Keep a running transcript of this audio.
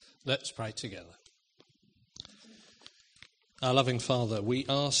Let's pray together. Our loving Father, we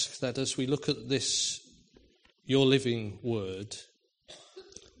ask that as we look at this, your living word,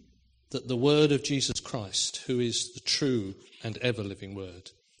 that the word of Jesus Christ, who is the true and ever-living word,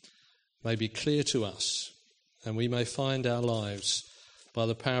 may be clear to us, and we may find our lives, by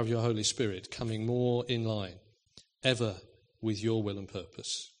the power of your Holy Spirit, coming more in line, ever with your will and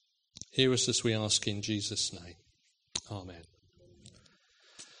purpose. Hear us as we ask in Jesus' name. Amen.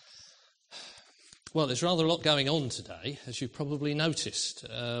 Well, there's rather a lot going on today, as you've probably noticed.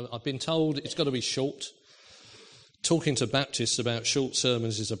 I've been told it's got to be short. Talking to Baptists about short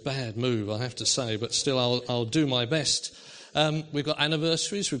sermons is a bad move, I have to say, but still I'll do my best. We've got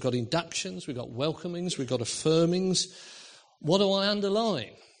anniversaries, we've got inductions, we've got welcomings, we've got affirmings. What do I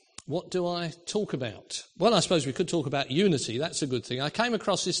underline? What do I talk about? Well, I suppose we could talk about unity. That's a good thing. I came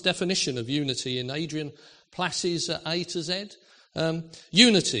across this definition of unity in Adrian Plassey's A to Z.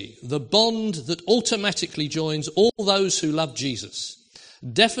 Unity, the bond that automatically joins all those who love Jesus.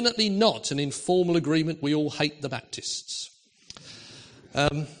 Definitely not an informal agreement, we all hate the Baptists.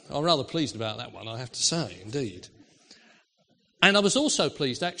 I'm rather pleased about that one, I have to say, indeed. And I was also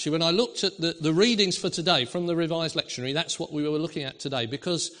pleased, actually, when I looked at the readings for today from the Revised Lectionary. That's what we were looking at today,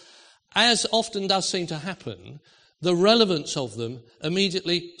 because as often does seem to happen, the relevance of them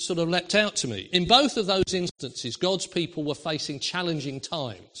immediately sort of leapt out to me. In both of those instances, God's people were facing challenging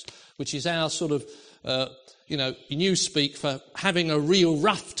times, which is our sort of, newspeak for having a real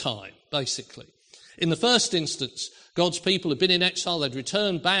rough time, basically. In the first instance, God's people had been in exile, they'd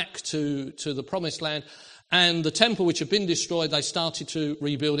returned back to the promised land, and the temple which had been destroyed, they started to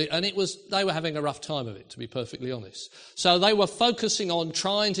rebuild it, and they were having a rough time of it, to be perfectly honest. So they were focusing on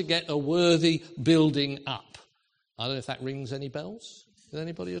trying to get a worthy building up. I don't know if that rings any bells with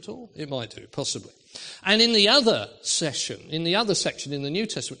anybody at all. It might do, possibly. And in the other section in the New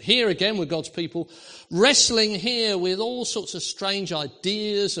Testament, here again with God's people, wrestling here with all sorts of strange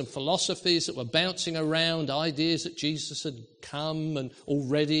ideas and philosophies that were bouncing around, ideas that Jesus had come and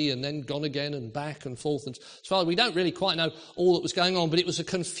already and then gone again and back and forth. And as far as we don't really quite know all that was going on, but it was a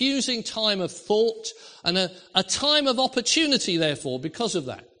confusing time of thought and a time of opportunity, therefore, because of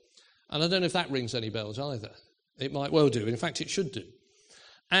that. And I don't know if that rings any bells either. It might well do. In fact, it should do.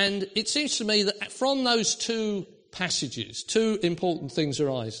 And it seems to me that from those two passages, two important things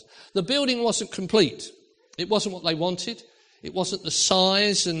arise. The building wasn't complete. It wasn't what they wanted. It wasn't the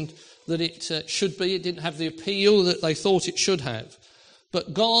size and that it should be. It didn't have the appeal that they thought it should have.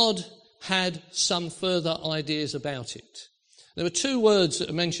 But God had some further ideas about it. There were two words that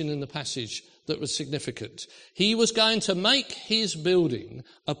are mentioned in the passage that were significant. He was going to make his building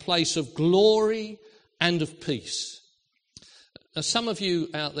a place of glory and of peace. Now, some of you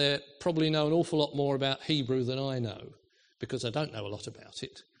out there probably know an awful lot more about Hebrew than I know, because I don't know a lot about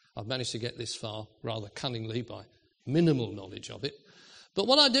it. I've managed to get this far rather cunningly by minimal knowledge of it. But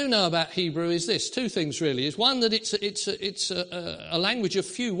what I do know about Hebrew is this, two things really. Is one, that it's a language of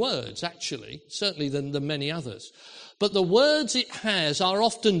few words, actually, certainly than many others. But the words it has are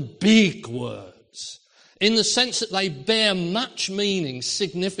often big words, in the sense that they bear much meaning,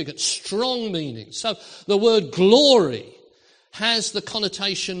 significant, strong meaning. So the word glory has the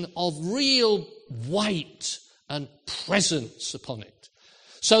connotation of real weight and presence upon it.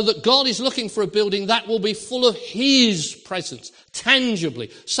 So that God is looking for a building that will be full of his presence, tangibly.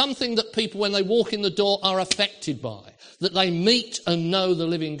 Something that people, when they walk in the door, are affected by. That they meet and know the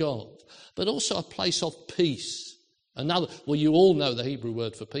living God. But also a place of peace. You all know the Hebrew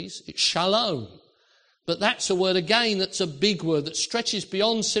word for peace. It's shalom. But that's a word, again, that's a big word that stretches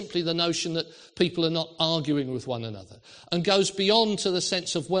beyond simply the notion that people are not arguing with one another and goes beyond to the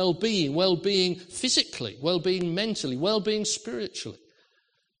sense of well-being physically, well-being mentally, well-being spiritually.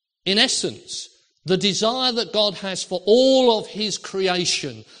 In essence, the desire that God has for all of his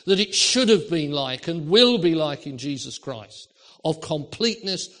creation, that it should have been like and will be like in Jesus Christ, of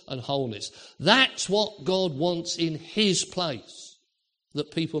completeness and wholeness. That's what God wants in his place,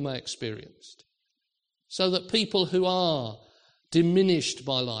 that people may experience. So that people who are diminished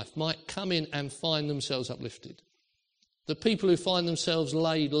by life might come in and find themselves uplifted. The people who find themselves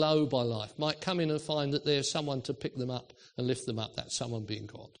laid low by life might come in and find that there's someone to pick them up and lift them up, that someone being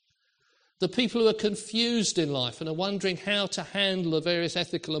God. The people who are confused in life and are wondering how to handle the various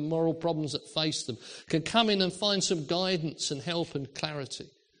ethical and moral problems that face them can come in and find some guidance and help and clarity.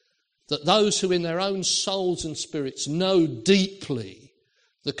 That those who in their own souls and spirits know deeply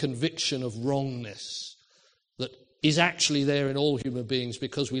the conviction of wrongness that is actually there in all human beings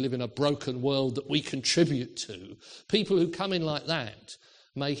because we live in a broken world that we contribute to. People who come in like that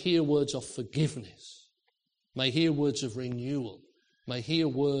may hear words of forgiveness, may hear words of renewal, may hear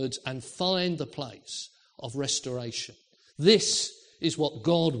words and find the place of restoration. This is what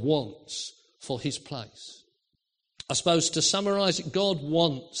God wants for his place. I suppose to summarise it, God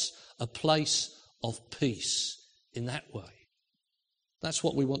wants a place of peace in that way. That's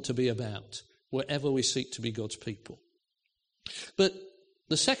what we want to be about, wherever we seek to be God's people. But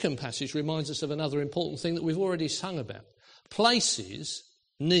the second passage reminds us of another important thing that we've already sung about. Places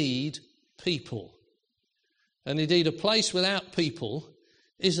need people. And indeed, a place without people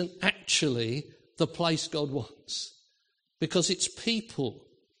isn't actually the place God wants, because it's people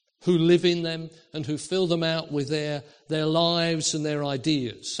who live in them and who fill them out with their lives and their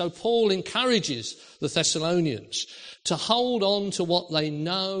ideas. So Paul encourages the Thessalonians to hold on to what they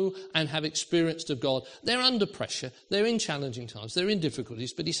know and have experienced of God. They're under pressure, they're in challenging times, they're in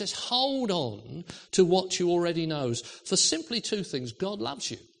difficulties, but he says hold on to what you already know, for simply two things. God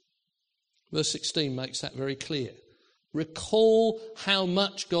loves you. Verse 16 makes that very clear. Recall how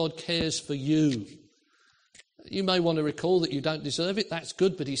much God cares for you. You may want to recall that you don't deserve it. That's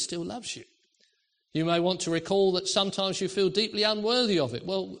good, but he still loves you. You may want to recall that sometimes you feel deeply unworthy of it.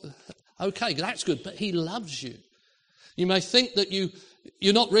 Well, okay, that's good, but he loves you. You may think that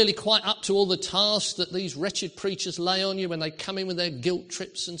you're not really quite up to all the tasks that these wretched preachers lay on you when they come in with their guilt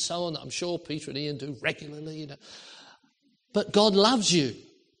trips and so on, that I'm sure Peter and Ian do regularly. But God loves you.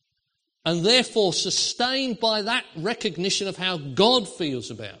 And therefore, sustained by that recognition of how God feels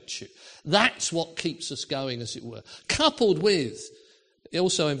about you, that's what keeps us going, as it were. Coupled with,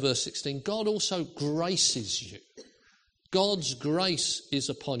 also in verse 16, God also graces you. God's grace is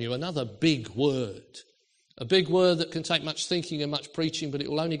upon you. Another big word. A big word that can take much thinking and much preaching, but it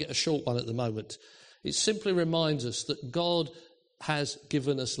will only get a short one at the moment. It simply reminds us that God has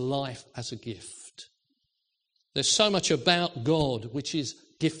given us life as a gift. There's so much about God which is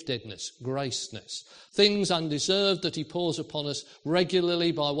giftedness, graceness, things undeserved that he pours upon us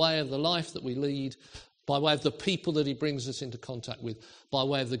regularly by way of the life that we lead, by way of the people that he brings us into contact with, by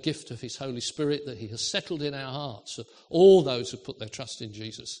way of the gift of his Holy Spirit that he has settled in our hearts, of all those who put their trust in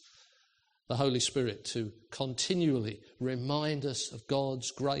Jesus, the Holy Spirit, to continually remind us of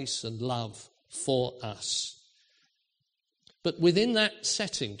God's grace and love for us. But within that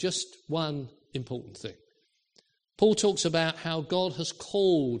setting, just one important thing. Paul talks about how God has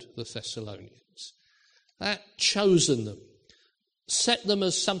called the Thessalonians, chosen them, set them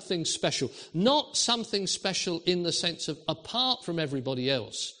as something special. Not something special in the sense of apart from everybody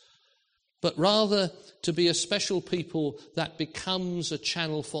else, but rather to be a special people that becomes a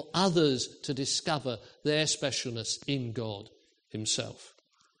channel for others to discover their specialness in God himself.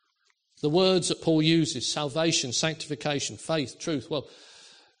 The words that Paul uses, salvation, sanctification, faith, truth, well,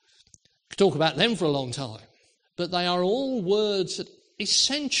 we could talk about them for a long time. But they are all words that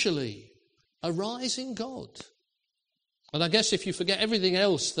essentially arise in God. And I guess if you forget everything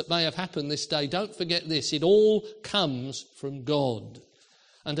else that may have happened this day, don't forget this. It all comes from God.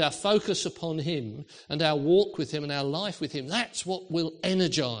 And our focus upon him and our walk with him and our life with him, that's what will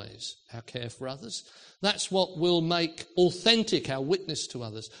energise our care for others. That's what will make authentic our witness to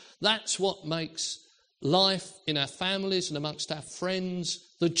others. That's what makes life in our families and amongst our friends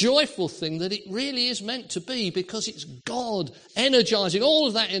the joyful thing that it really is meant to be, because it's God energising all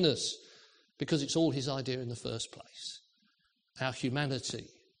of that in us, because it's all his idea in the first place. Our humanity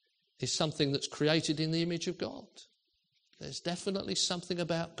is something that's created in the image of God. There's definitely something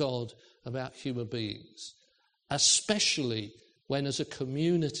about God, about human beings, especially when as a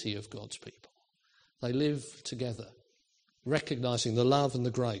community of God's people, they live together, recognising the love and the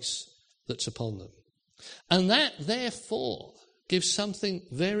grace that's upon them. And that, therefore, gives something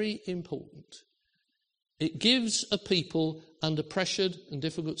very important. It gives a people under pressured and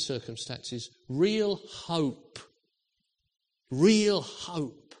difficult circumstances real hope. Real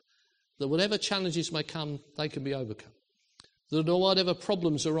hope that whatever challenges may come, they can be overcome. That whatever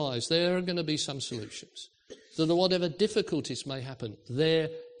problems arise, there are going to be some solutions. That whatever difficulties may happen, there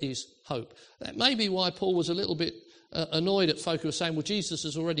is hope. That may be why Paul was a little bit annoyed at folk who were saying, well, Jesus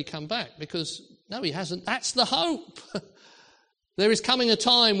has already come back, because no, he hasn't. That's the hope. There is coming a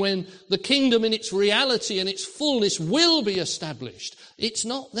time when the kingdom in its reality and its fullness will be established. It's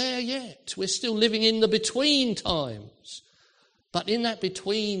not there yet. We're still living in the between times. But in that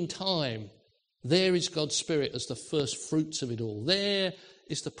between time, there is God's Spirit as the first fruits of it all. There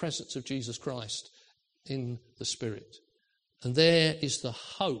is the presence of Jesus Christ in the Spirit. And there is the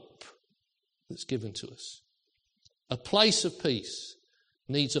hope that's given to us. A place of peace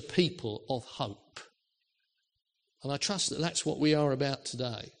needs a people of hope. And I trust that that's what we are about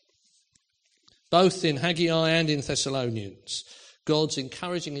today. Both in Haggai and in Thessalonians, God's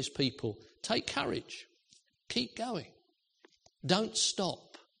encouraging his people, take courage, keep going. Don't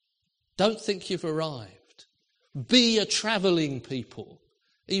stop. Don't think you've arrived. Be a travelling people,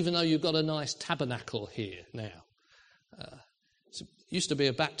 even though you've got a nice tabernacle here now. It used to be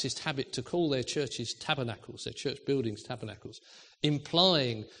a Baptist habit to call their churches tabernacles, their church buildings tabernacles,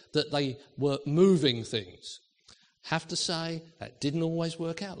 implying that they were moving things. Have to say, that didn't always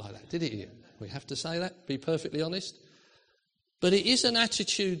work out like that, did it, Ian? We have to say that, be perfectly honest. But it is an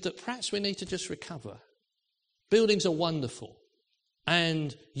attitude that perhaps we need to just recover. Buildings are wonderful,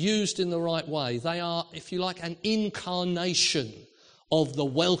 and used in the right way, they are, if you like, an incarnation of the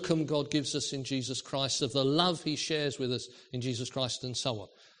welcome God gives us in Jesus Christ, of the love he shares with us in Jesus Christ, and so on.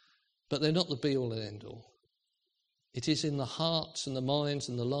 But they're not the be-all and end-all. It is in the hearts and the minds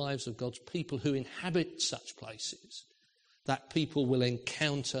and the lives of God's people who inhabit such places that people will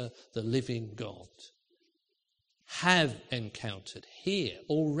encounter the living God. Have encountered here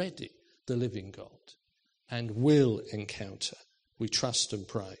already the living God, and will encounter, we trust and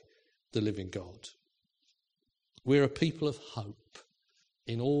pray, the living God. We're a people of hope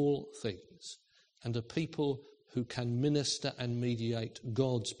in all things, and a people who can minister and mediate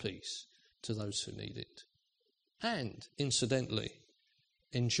God's peace to those who need it. And, incidentally,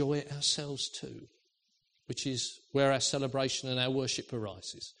 enjoy it ourselves too, which is where our celebration and our worship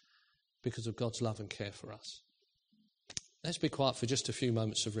arises, because of God's love and care for us. Let's be quiet for just a few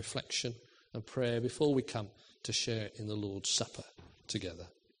moments of reflection and prayer before we come to share in the Lord's Supper together.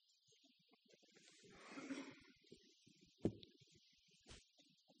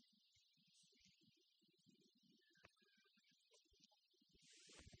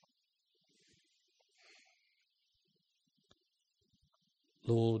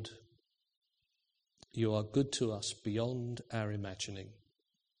 Lord, you are good to us beyond our imagining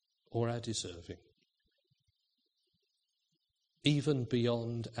or our deserving, even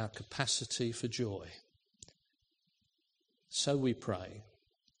beyond our capacity for joy. So we pray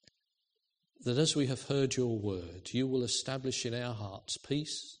that as we have heard your word, you will establish in our hearts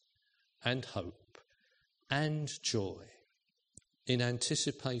peace and hope and joy in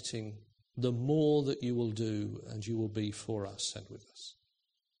anticipating the more that you will do and you will be for us and with us,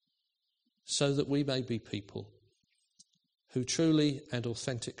 so that we may be people who truly and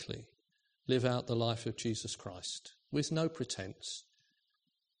authentically live out the life of Jesus Christ with no pretense,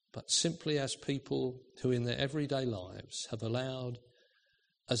 but simply as people who in their everyday lives have allowed,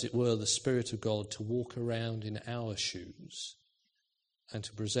 as it were, the Spirit of God to walk around in our shoes and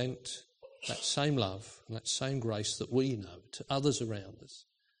to present that same love and that same grace that we know to others around us,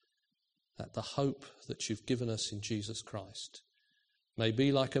 that the hope that you've given us in Jesus Christ may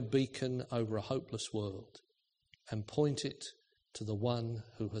be like a beacon over a hopeless world and point it to the one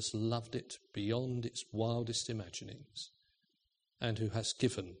who has loved it beyond its wildest imaginings and who has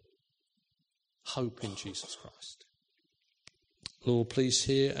given hope in Jesus Christ. Lord, please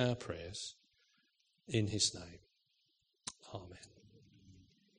hear our prayers in his name. Amen.